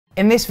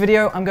In this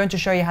video, I'm going to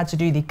show you how to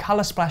do the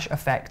color splash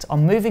effect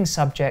on moving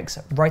subjects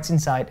right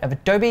inside of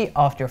Adobe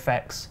After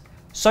Effects.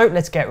 So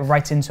let's get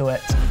right into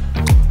it.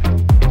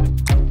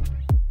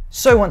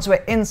 So once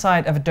we're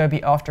inside of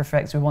Adobe After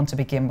Effects, we want to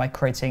begin by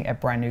creating a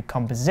brand new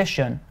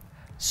composition.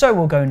 So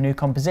we'll go New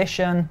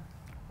Composition,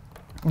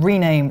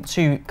 rename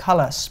to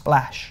Color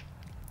Splash.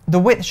 The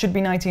width should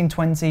be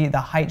 1920, the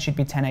height should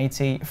be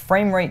 1080,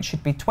 frame rate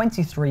should be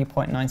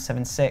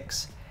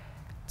 23.976.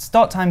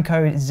 Start time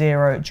code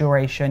 0,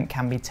 duration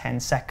can be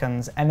 10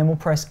 seconds, and then we'll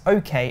press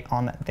OK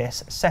on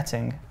this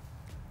setting.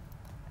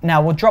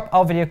 Now we'll drop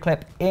our video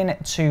clip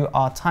into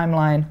our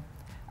timeline,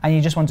 and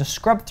you just want to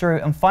scrub through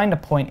and find a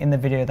point in the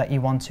video that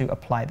you want to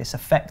apply this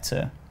effect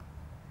to.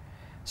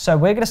 So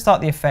we're going to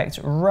start the effect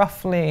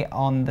roughly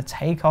on the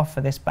takeoff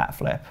for this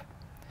backflip.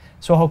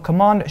 So we'll hold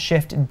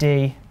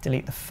Command-Shift-D,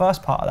 delete the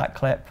first part of that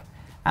clip,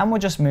 and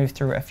we'll just move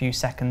through a few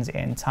seconds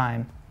in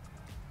time.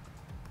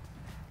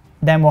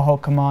 Then we'll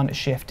hold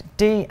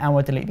Command-Shift-D and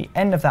we'll delete the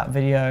end of that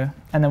video,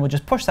 and then we'll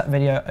just push that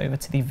video over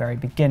to the very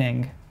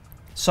beginning.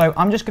 So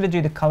I'm just going to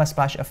do the color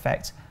splash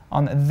effect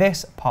on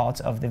this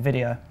part of the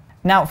video.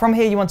 Now from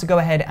here you want to go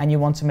ahead and you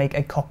want to make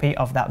a copy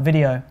of that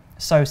video.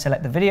 So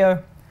select the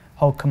video,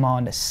 hold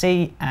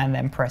Command-C and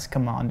then press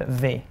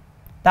Command-V.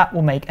 That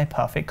will make a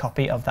perfect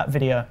copy of that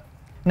video.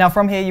 Now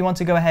from here you want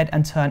to go ahead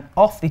and turn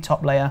off the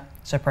top layer.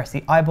 So press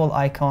the eyeball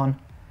icon,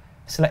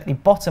 select the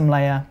bottom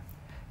layer,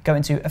 go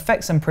into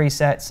Effects and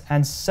Presets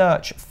and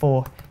search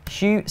for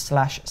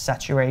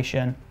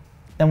Hue/Saturation.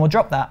 Then we'll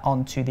drop that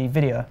onto the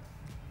video.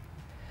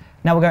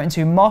 Now we'll go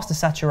into Master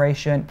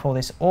Saturation, pull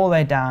this all the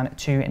way down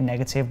to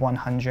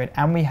 -100,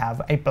 and we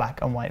have a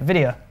black and white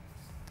video.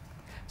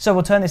 So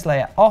we'll turn this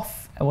layer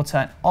off and we'll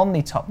turn on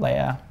the top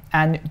layer.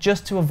 And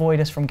just to avoid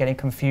us from getting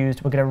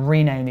confused, we're going to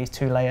rename these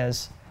two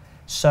layers.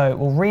 So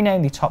we'll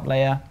rename the top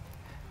layer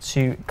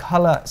to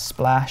Color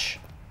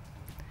Splash,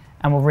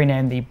 and we'll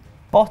rename the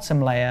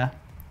bottom layer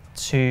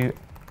to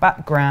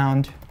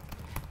Background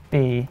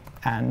B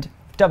and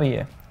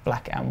W,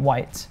 black and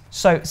white.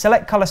 So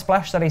select Color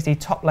Splash, that is the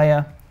top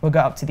layer. We'll go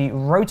up to the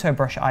Roto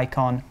Brush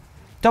icon,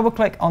 double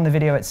click on the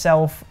video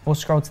itself, we'll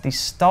scroll to the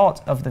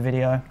start of the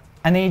video,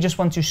 and then you just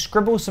want to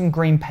scribble some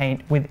green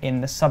paint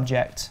within the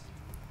subject.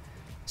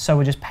 So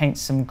we'll just paint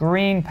some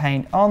green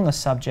paint on the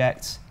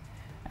subject,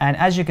 and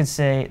as you can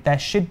see, there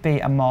should be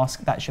a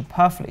mask that should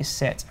perfectly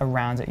sit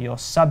around your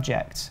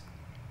subject.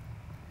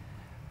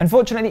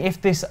 Unfortunately,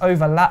 if this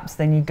overlaps,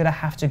 then you're going to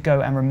have to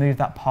go and remove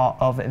that part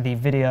of the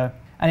video.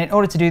 And in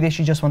order to do this,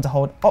 you just want to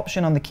hold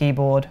Option on the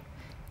keyboard,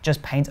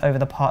 just paint over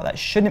the part that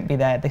shouldn't be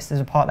there. This is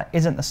a part that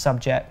isn't the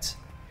subject.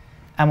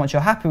 And once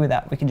you're happy with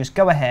that, we can just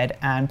go ahead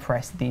and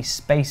press the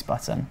space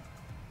button.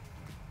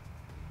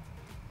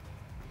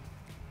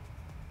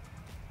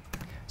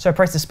 So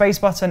press the space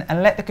button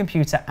and let the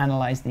computer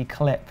analyze the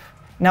clip.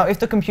 Now, if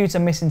the computer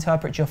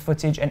misinterprets your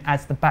footage and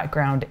adds the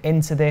background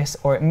into this,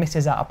 or it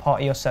misses out a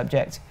part of your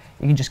subject,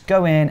 you can just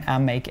go in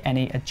and make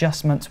any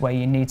adjustments where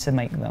you need to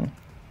make them.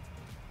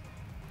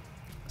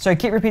 So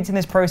keep repeating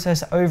this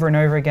process over and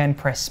over again.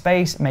 Press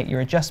space, make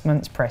your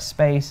adjustments, press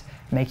space,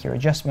 make your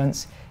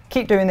adjustments.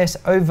 Keep doing this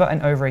over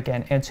and over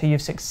again until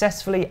you've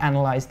successfully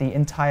analyzed the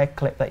entire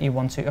clip that you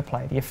want to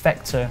apply the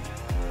effect to.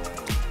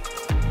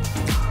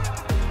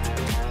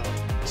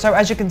 So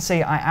as you can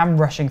see, I am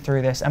rushing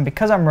through this, and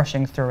because I'm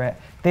rushing through it,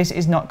 this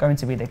is not going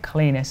to be the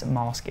cleanest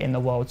mask in the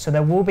world. So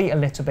there will be a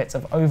little bit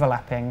of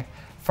overlapping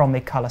from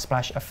the color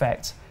splash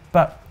effect,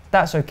 but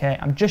that's okay.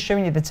 I'm just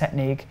showing you the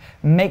technique.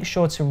 Make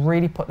sure to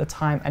really put the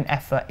time and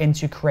effort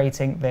into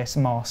creating this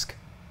mask.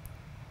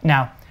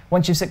 Now,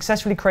 once you've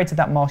successfully created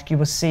that mask, you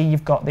will see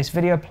you've got this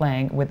video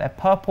playing with a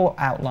purple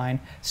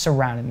outline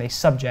surrounding the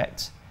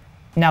subject.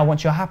 Now,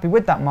 once you're happy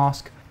with that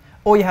mask,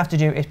 all you have to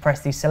do is press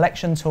the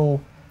selection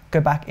tool, go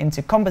back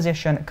into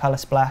Composition, Color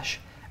Splash,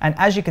 and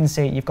as you can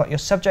see, you've got your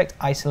subject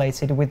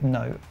isolated with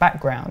no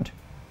background.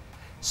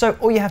 So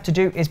all you have to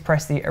do is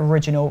press the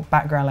original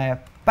background layer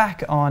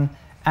back on,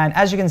 and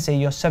as you can see,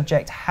 your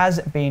subject has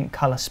been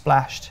color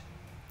splashed.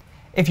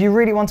 If you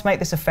really want to make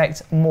this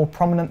effect more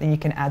prominent, then you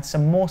can add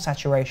some more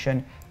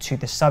saturation to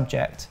the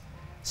subject.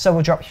 So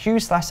we'll drop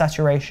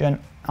Hue/Saturation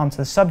onto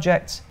the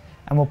subject,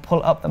 and we'll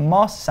pull up the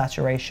master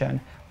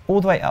saturation all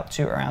the way up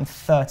to around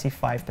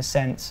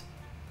 35%.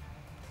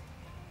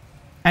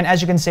 And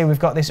as you can see, we've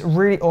got this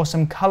really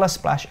awesome color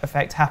splash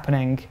effect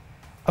happening.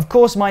 Of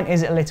course, mine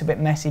is a little bit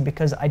messy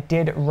because I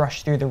did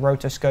rush through the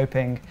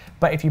rotoscoping,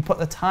 but if you put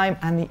the time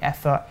and the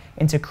effort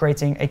into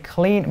creating a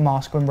clean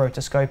mask when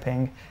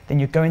rotoscoping, then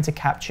you're going to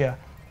capture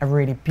a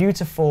really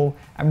beautiful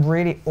and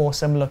really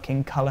awesome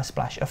looking color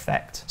splash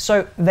effect.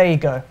 So there you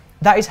go.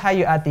 That is how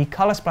you add the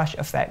color splash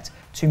effect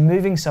to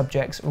moving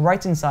subjects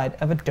right inside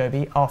of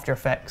Adobe After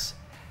Effects.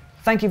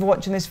 Thank you for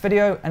watching this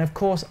video, and of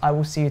course I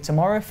will see you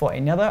tomorrow for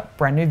another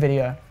brand new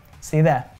video. See you there.